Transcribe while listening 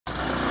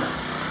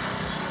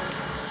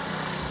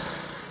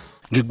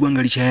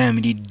Ng'eggwanga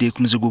likyayamiridde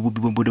ku muze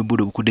gw'obubbi bwa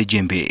bodaboda obukudde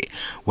ejjembe,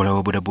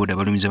 waliwo abodaboda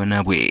balumiza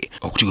bannaabwe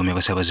okutigomya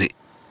abasaabaze.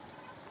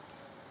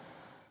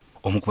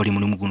 Omu ku bali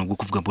mulimu guno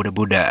gw'okuvuga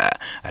bodaboda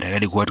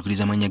atayagala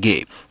kuwatukiriza amannya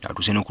ge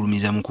atuuse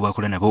n'okulumizaamu ku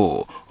bakola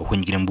nabo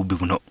okwenyigira mu bubbi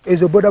buno.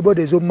 Ezo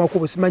bodaboda ez'omu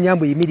makubo simanya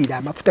mbu yimirira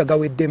amafuta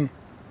gaweddemu.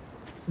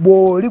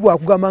 Bw'oli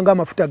bwakugamba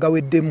ng'amafuta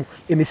gaweddemu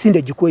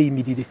emisinde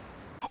gikweyimirire.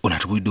 Ono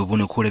atubulidde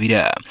obubona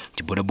okwolabira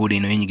nti bodaboda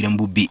eno yenyigira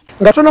mu bubbi.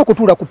 Nga tonna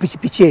okutuula ku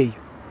pikipiki eyo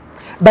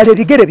bala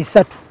ebigere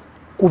bisatu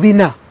ku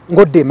bina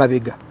ng'odda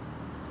emabega.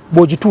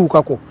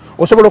 Bw'ogituukako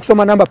osobola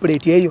okusoma namba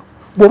plate eyo.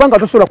 Bw'oba nga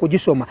tosobola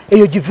kugisoma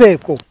eyo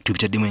giveeko.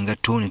 Tubitaddemu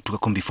engatto ne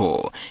tutuukako mu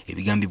bifo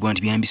ebigambibwa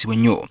nti byayambisibwa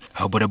nnyo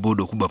abo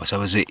bodaboda okubba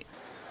abasaabaze.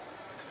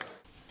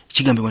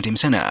 Kigambibwa nti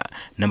emisana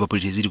namba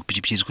plate eziri ku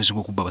pikipiki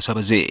ezikozesebwa okubba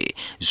abasaabaze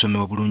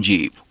zisomebwa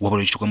bulungi,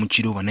 wabula ekituuka mu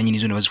kiro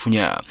bannannyinizo ne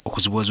bazifunya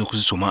okuzibuwaza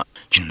okuzisoma.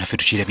 Kino naffe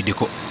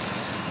tukirabiddeko.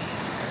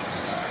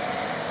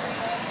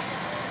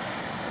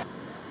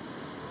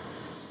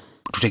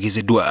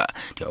 Tutegeezeddwa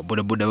nti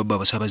abodaboda ababba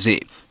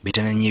abasaabaze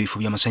beetana nnyo ebifo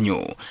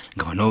by'amasanyo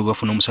nga bano bwe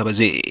bafuna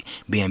omusaabaze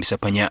beeyambisa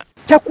ppanya.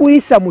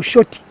 Takuyisa mu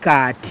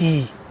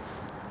shotikaati.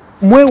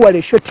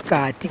 Mwewale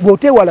shotikaati.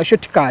 Bw'oteewala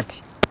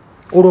shotikaati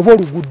olwoba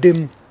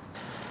oluguddemu.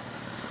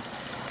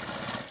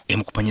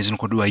 Emu ku ppanya zino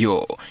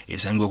koddwayo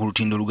esangibwa ku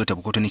lutindo olugatta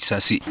Bukoto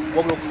n'Ekisaasi.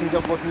 Wabula okusinza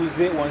ku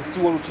batuuze wansi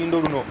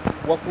w'olutindo luno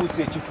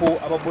wafuuse ekifo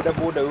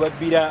ababodaboda we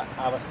babbira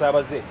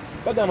abasaabaze.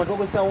 Bagamba nti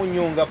bakozesaawo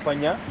nnyo nga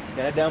ppanya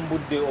naddala mu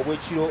budde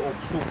obw'ekiro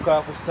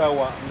okusuuka ku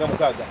ssaawa nga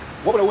 6.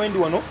 Wabula wendi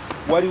wano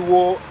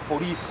waliwo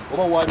poliisi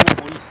oba waaliwo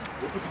poliisi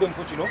otuukidde mu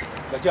kifo kino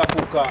nga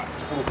kyafuuka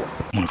kifulukwa.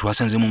 Muno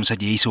twasanzemu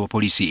omusajja eyise wa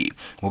poliisi,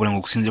 wabula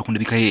ng'okusinziira ku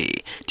ndabika ye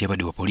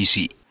teyabadde wa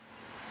poliisi.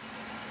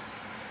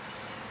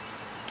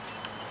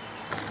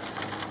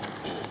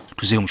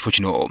 Tuzeeyo mu kifo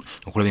kino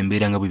okulaba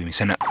embeera nga bwe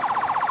misana.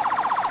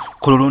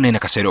 Kololo ne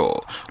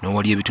Nakasero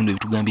n'owali ebitundu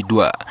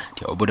ebitugambiddwa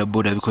nti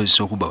abodaboda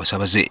bikozesa okubba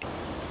abasaabaze.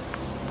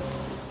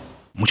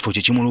 Mu kifo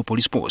kye kimu olwo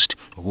police post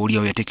oba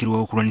oliawo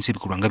yateekerwawo okulwanyisa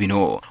ebikolwa nga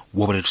bino,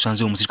 wabula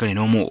tusanzeewo omusirikale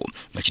n'omu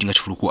nga kiringa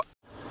kifulukwa.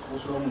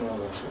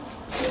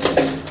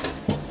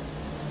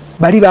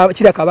 Bali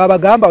kiraka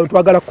babagamba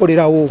ntwagala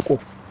kukolerawo okwo.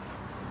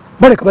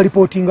 Baleka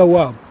balipootinga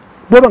waabwe.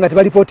 Bw'oba nga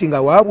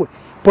tebalipootinga waabwe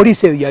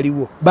poliisi eyo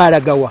yaliwo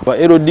balagawa. Ba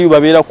LD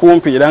babeera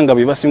kumpi era nga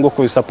bebasinga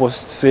okukozesa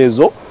posts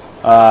ezo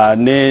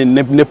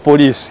ne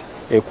poliisi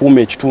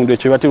ekuuma ekitundu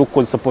ekyo batera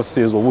okukozesa posts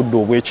ezo obudde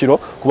obw'ekiro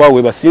kuba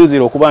we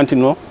basinziira okuba nti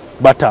no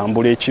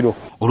batambula ekiro.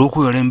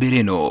 Olw'okwewala embeera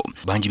eno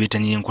bangi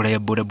beettanira enkola ya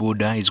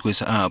bodaboda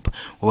ezikozesa app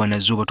oba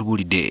nazo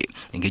batubuulidde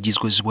engeri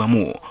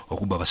ezikozesebwamu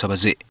okubba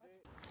abasaabaze.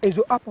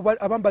 Ezo app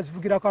abamu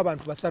bazivugirako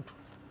abantu basatu.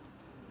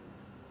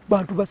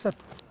 Bantu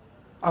basatu.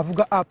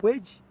 Avuga app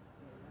egi.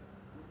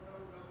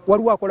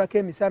 Waliwo akolako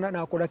emisana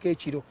n'akolako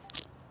ekiro.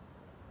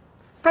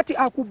 Kati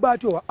akubba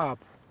atyo wa app.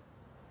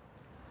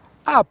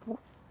 App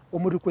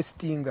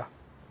omurequestinga.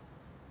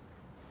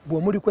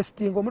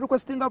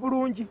 Bw'omurequestinga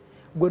bulungi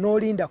gwe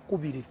n'olinda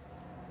kkubire.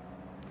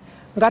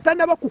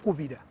 Ng'atannaba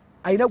kukubira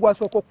alina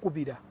gw'asooka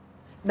okkubira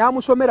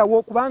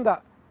n'amusomerawo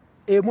kubanga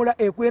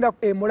ekwenda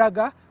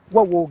emulaga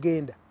gwa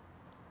woogenda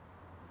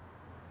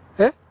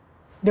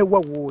ne wa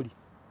wooli.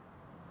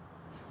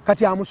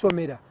 Kati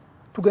amusomera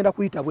tugenda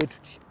kuyita bwe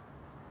tuti.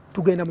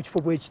 Tugenda mu kifo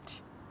bwe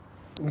kiti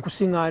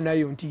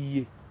nkusiŋŋaanayo nti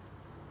ye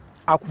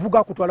akuvuga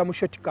akutwala mu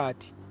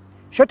shotikaati.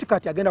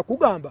 Shotikaati agenda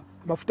kugamba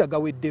amafuta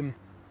gaweddemu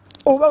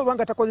oba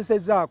bw'obanga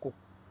takozesezzaako.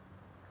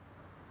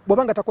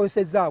 Bw'obanga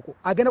takozesezzaako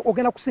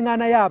ogenda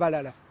kusiŋŋaanayo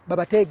abalala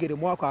babateegere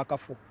mu ako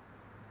akafo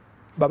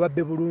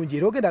bababbe bulungi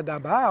era ogenda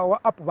gamba awa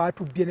app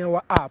baatubbye ne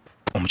wa app.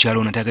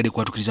 Omukyalo ono atayagadde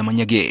kwatukiriza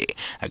amannya ge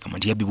agamba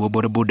nti yabbibwa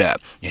bodaboda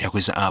yali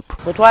akozesa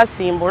app. Bwe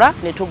twasimbula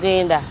ne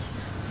tugenda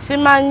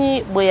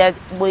simanyi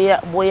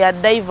bwe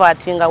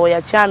yadaivatinga bwe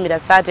yakyamira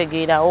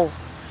saategeerawo.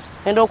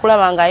 Ngenda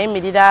okulaba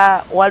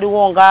ng'ayimirira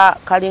waliwo nga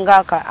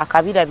kalinga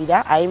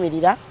akabirabira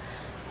ayimirira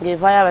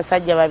ng'evaayo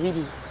abasajja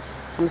babiri.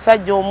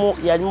 Omusajja omu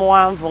yali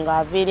muwanvu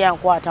ng'ava eri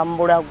ankwata mu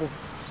bulago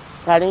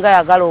ng'alinga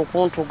ayagala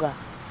okuntuga.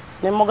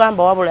 Ne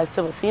mugamba wabula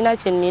ssebo sirina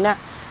kye nnina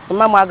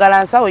mma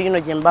mwagala nsawo yino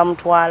gye mba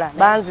mutwala.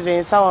 Banziba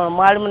ensawo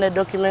mwalimu ne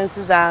documents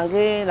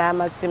zange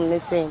n'amasimu ne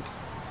ssente.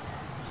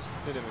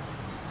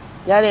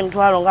 Yali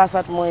emitwalo nga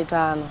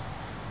 35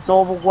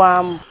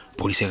 n'obugwamu.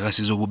 Poliisi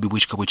yakakasizza obubbi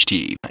bw'ekika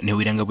kiti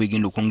neweera nga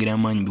bwegenda okwongera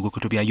amaanyi mu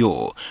bikokoto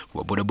byayo ku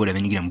babodaboda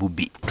benyigira mu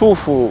bubbi.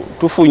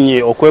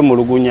 Tufunye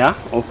okwemulugunya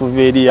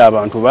okuva eri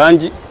abantu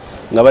bangi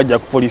nga bajja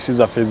ku poliisi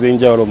zaffe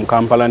ez'enjawulo mu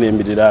Kampala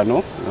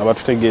n'emiriraano nga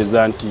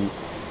batutegeeza nti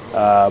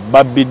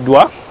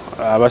babbiddwa.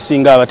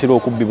 Abasinga abatera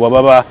okubbibwa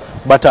baba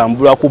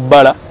batambula ku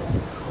bbala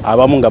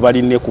abamu nga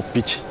balinne ku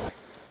ppiki.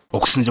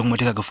 Okusinziira ku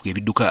mateeka agafuga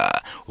ebidduka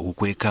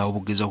okukweka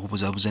obugeza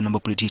okubuzaabuza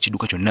namba puleti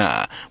y'ekidduka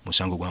kyonna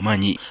musango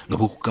gw'amaanyi nga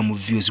gukukka mu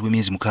views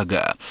bw'emyezi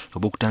 6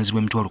 oba okutanzibwa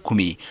emitwalo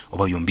 10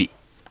 oba byombi.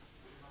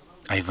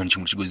 Ivan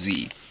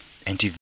Kimukigozi, NTV.